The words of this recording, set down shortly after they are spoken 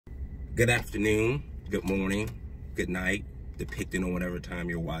Good afternoon, good morning, good night, depending on whatever time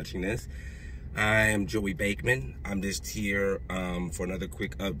you're watching this. I'm Joey Bakeman. I'm just here for another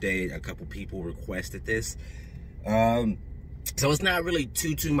quick update. A couple people requested this. So it's not really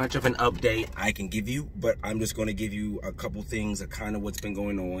too much of an update I can give you, but I'm just going to give you a couple things of kind of what's been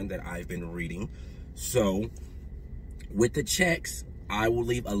going on that I've been reading. So with the checks, I will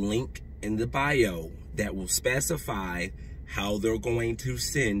leave a link in the bio that will specify how they're going to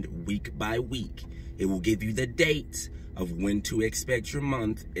send week by week. It will give you the dates of when to expect your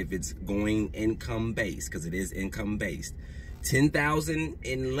month if it's going income based, because it is income based. 10,000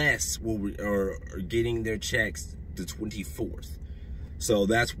 and less are getting their checks the 24th. So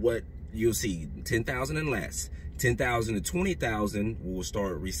that's what you'll see. 10,000 and less. 10,000 to 20,000 will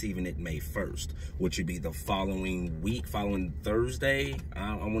start receiving it May 1st, which would be the following week, following Thursday,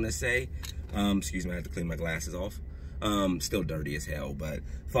 I want to say. Excuse me, I have to clean my glasses off. Still dirty as hell, but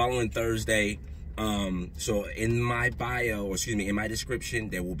following Thursday. So in my bio, or excuse me, in my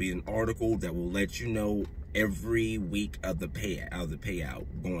description, there will be an article that will let you know every week of the payout,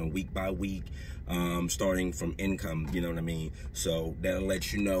 going week by week, starting from income, you know what I mean? So that'll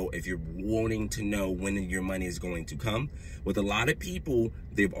let you know if you're wanting to know when your money is going to come. With a lot of people,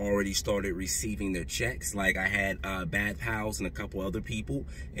 they've already started receiving their checks. Like I had Bad Pals and a couple other people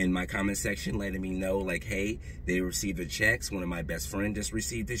in my comment section letting me know, like, hey, they received their checks. One of my best friends just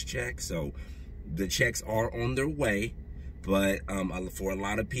received his check. So the checks are on their way. But for a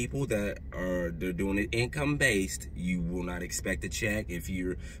lot of people they're doing it income based, you will not expect a check if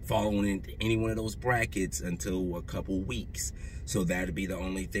you're following any one of those brackets until a couple weeks. So that'd be the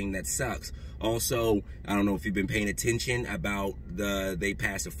only thing that sucks. Also, I don't know if you've been paying attention about they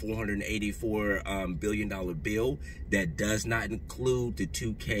passed a $484 billion bill that does not include the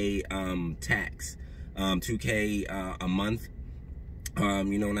 2K tax, 2K a month.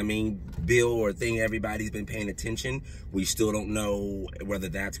 You know what I mean, bill or thing. Everybody's been paying attention. We still don't know whether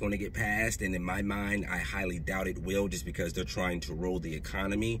that's going to get passed, and in my mind I highly doubt it will, just because they're trying to roll the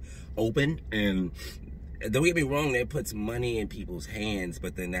economy open. And don't get me wrong, that puts money in people's hands,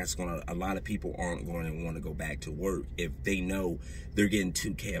 but then that's gonna, a lot of people aren't going to want to go back to work if they know they're getting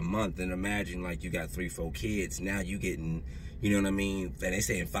 2K a month. And imagine, like, you got 3-4 kids, now you getting, you know what I mean, and they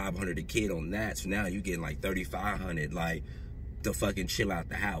saying 500 a kid on that, so now you getting like 3,500. Like, to fucking chill out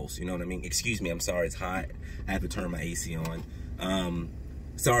the house, you know what I mean? Excuse me, I'm sorry, it's hot. I have to turn my AC on.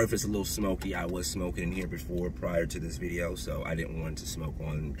 Sorry if it's a little smoky. I was smoking in here before, prior to this video, so I didn't want to smoke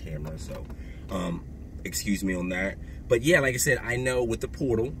on camera, so excuse me on that. But yeah, like I said, I know with the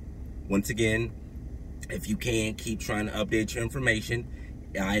portal, once again, if you can, keep trying to update your information.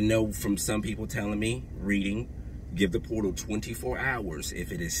 I know from some people telling me, reading, give the portal 24 hours.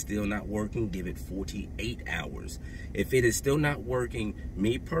 If it is still not working, give it 48 hours. If it is still not working,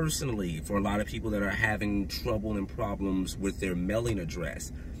 me personally, for a lot of people that are having trouble and problems with their mailing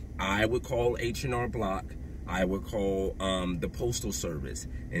address, I would call H&R Block. I would call the Postal Service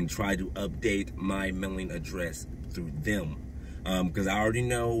and try to update my mailing address through them. Because I already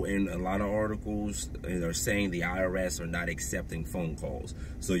know in a lot of articles they're saying the IRS are not accepting phone calls.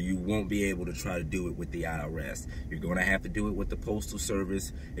 So you won't be able to try to do it with the IRS. You're going to have to do it with the Postal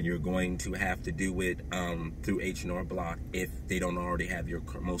Service, and you're going to have to do it through H&R Block if they don't already have your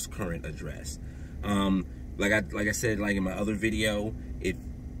most current address. Like I said, like in my other video, if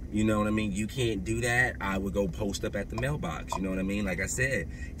you know what I mean, you can't do that, I would go post up at the mailbox. You know what I mean? Like I said,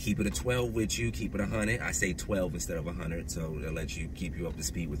 keep it a 12 with you, keep it 100. I say 12 instead of 100, so it'll let you keep you up to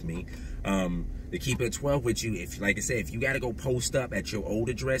speed with me. To keep it a 12 with you, if, like I said, if you got to go post up at your old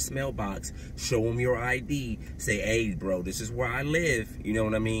address mailbox, show them your ID, say, hey, bro, this is where I live. You know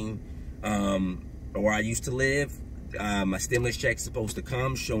what I mean? Where I used to live. My stimulus check's supposed to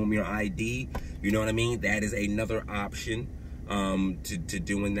come. Show them your ID. You know what I mean? That is another option. To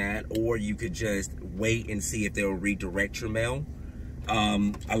doing that, or you could just wait and see if they'll redirect your mail.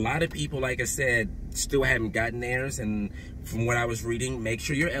 A lot of people, like I said, still haven't gotten theirs, and from what I was reading, make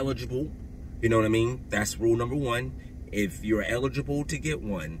sure you're eligible. You know what I mean? That's rule number one. If you're eligible to get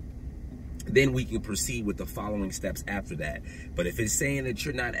one, then we can proceed with the following steps after that. But if it's saying that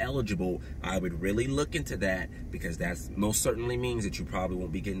you're not eligible, I would really look into that, because that most certainly means that you probably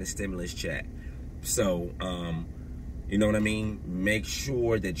won't be getting a stimulus check. So You know what I mean? Make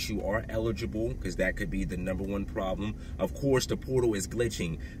sure that you are eligible, because that could be the #1 problem. Of course, the portal is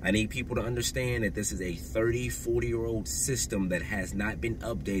glitching. I need people to understand that this is a 30, 40-year-old system that has not been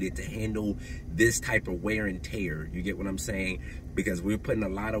updated to handle this type of wear and tear. You get what I'm saying? Because we're putting a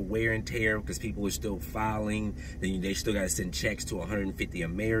lot of wear and tear because people are still filing. Then they still got to send checks to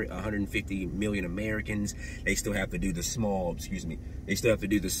 150 million Americans. They still have to do the small, they still have to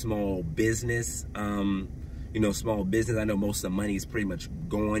do the small business, small business. I know most of the money is pretty much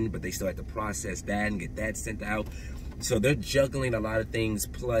gone, but they still have to process that and get that sent out. So they're juggling a lot of things,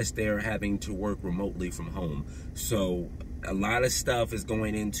 plus they're having to work remotely from home. So a lot of stuff is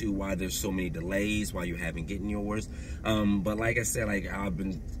going into why there's so many delays, why you haven't getting yours. But like I said, like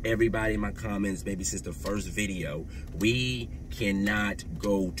everybody in my comments, maybe since the first video, we cannot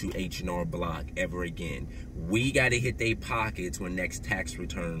go to H&R Block ever again. We got to hit their pockets when next tax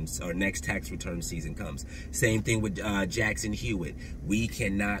return season comes. Same thing with Jackson Hewitt. We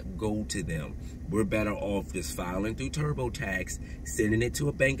cannot go to them. We're better off just filing through TurboTax, sending it to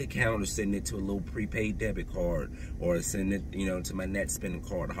a bank account, or sending it to a little prepaid debit card, or sending it, to my NetSpend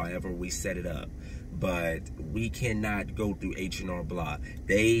card, however we set it up. But we cannot go through H&R Block.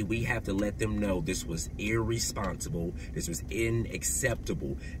 We have to let them know this was irresponsible. This was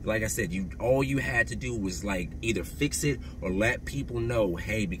unacceptable. Like I said, all you had to do was like either fix it or let people know,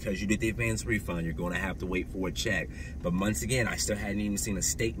 hey, because you did the advance refund, you're going to have to wait for a check. But once again, I still hadn't even seen a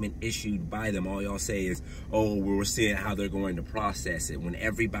statement issued by them. All y'all say is, oh, we're seeing how they're going to process it, when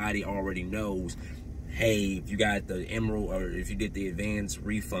everybody already knows, hey, if you got the Emerald, or if you did the advance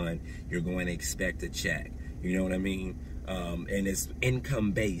refund, you're going to expect a check. You know what I mean? And it's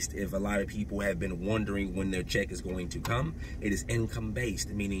income based. If a lot of people have been wondering when their check is going to come, it is income based,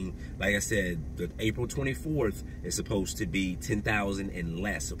 meaning, like I said, the April 24th is supposed to be $10,000 and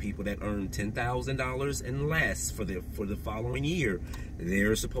less. So people that earn $10,000 and less for the following year,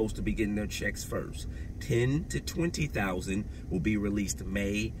 they're supposed to be getting their checks first. 10 to 20,000 will be released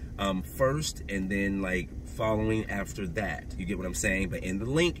May 1st, and then like following after that. You get what I'm saying? But in the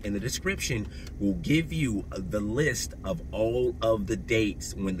link in the description, we'll give you the list of all of the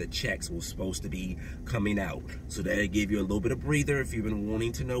dates when the checks were supposed to be coming out. So that'll give you a little bit of breather if you've been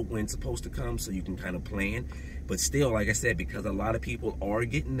wanting to know when it's supposed to come, so you can kind of plan. But still, like I said, because a lot of people are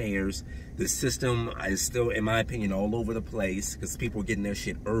getting theirs, the system is still, in my opinion, all over the place because people are getting their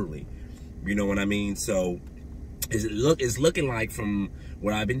shit early. You know what I mean? So it's looking like, from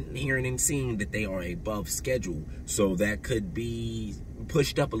what I've been hearing and seeing, that they are above schedule. So that could be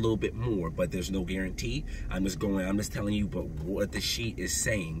pushed up a little bit more, but there's no guarantee. I'm just telling you, but what the sheet is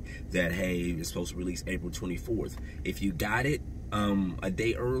saying, that hey, it's supposed to release April 24th. If you got it a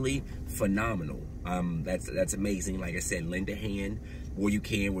day early, phenomenal. That's amazing. Like I said, lend a hand where you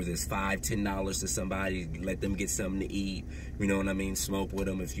can, where there's $5, $10 to somebody, let them get something to eat, you know what I mean? Smoke with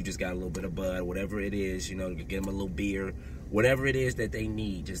them if you just got a little bit of bud, whatever it is, get them a little beer, whatever it is that they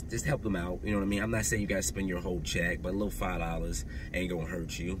need, just help them out, you know what I mean? I'm not saying you gotta spend your whole check, but a little $5 ain't gonna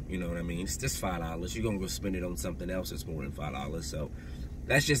hurt you, you know what I mean? It's just $5. You're gonna go spend it on something else that's more than $5, so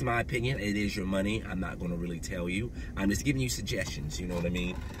that's just my opinion. It is your money. I'm not going to really tell you. I'm just giving you suggestions, you know what I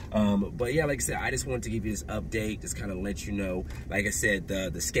mean? But yeah, like I said, I just wanted to give you this update, just kind of let you know. Like I said, the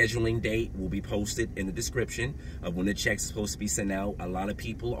scheduling date will be posted in the description of when the check's supposed to be sent out. A lot of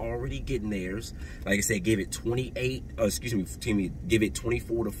people are already getting theirs. Like I said, give it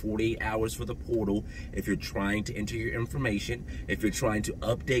 24 to 48 hours for the portal if you're trying to enter your information. If you're trying to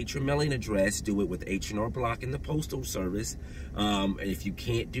update your mailing address, do it with H&R Block and the Postal Service. If you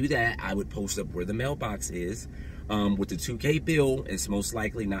can't do that, I would post up where the mailbox is. With the 2K bill, it's most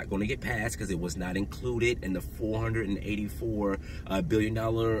likely not going to get passed because it was not included in the $484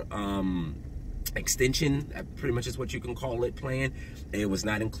 billion extension, pretty much is what you can call it, plan. It was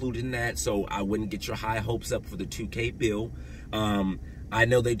not included in that, so I wouldn't get your high hopes up for the 2K bill. I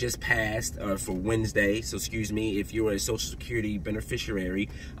know they just passed for Wednesday, so excuse me, if you're a Social Security beneficiary,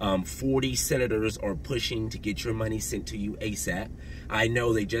 40 senators are pushing to get your money sent to you ASAP. I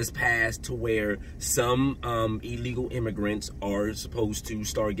know they just passed to where some illegal immigrants are supposed to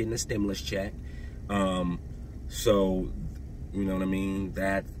start getting a stimulus check. So, you know what I mean?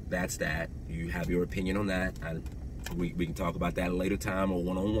 That's that. You have your opinion on that. We can talk about that at a later time or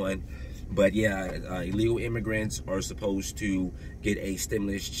one-on-one. But yeah, illegal immigrants are supposed to get a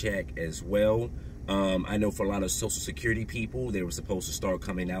stimulus check as well. I know for a lot of Social Security people, they were supposed to start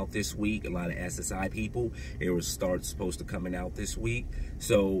coming out this week. A lot of SSI people, they were supposed to coming out this week.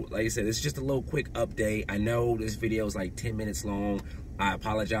 So, like I said, it's just a little quick update. I know this video is like 10 minutes long. I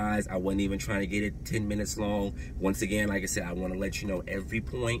apologize. I wasn't even trying to get it 10 minutes long. Once again, like I said, I want to let you know every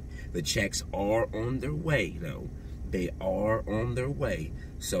point. The checks are on their way, though. They are on their way.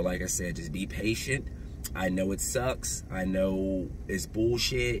 So like I said, just be patient. I know it sucks. I know it's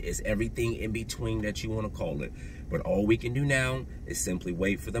bullshit. It's everything in between that you want to call it. But all we can do now is simply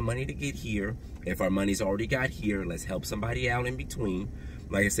wait for the money to get here. If our money's already got here, let's help somebody out in between.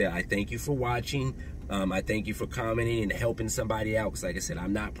 Like I said, I thank you for watching. I thank you for commenting and helping somebody out. Because like I said,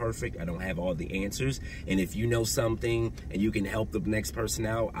 I'm not perfect. I don't have all the answers. And if you know something and you can help the next person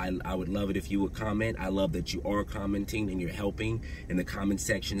out, I would love it if you would comment. I love that you are commenting and you're helping. And the comment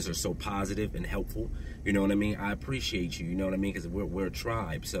sections are so positive and helpful. You know what I mean? I appreciate you. You know what I mean? Because we're a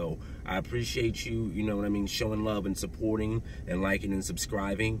tribe. So I appreciate you, you know what I mean, showing love and supporting and liking and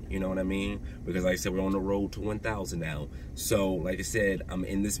subscribing. You know what I mean? Because like I said, we're on the road to 1,000 now. So like I said, I'm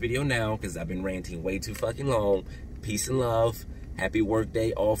in this video now because I've been ranting way too fucking long. Peace and love. Happy work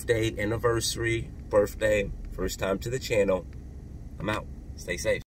day, off day, anniversary, birthday, first time to the channel. I'm out. Stay safe.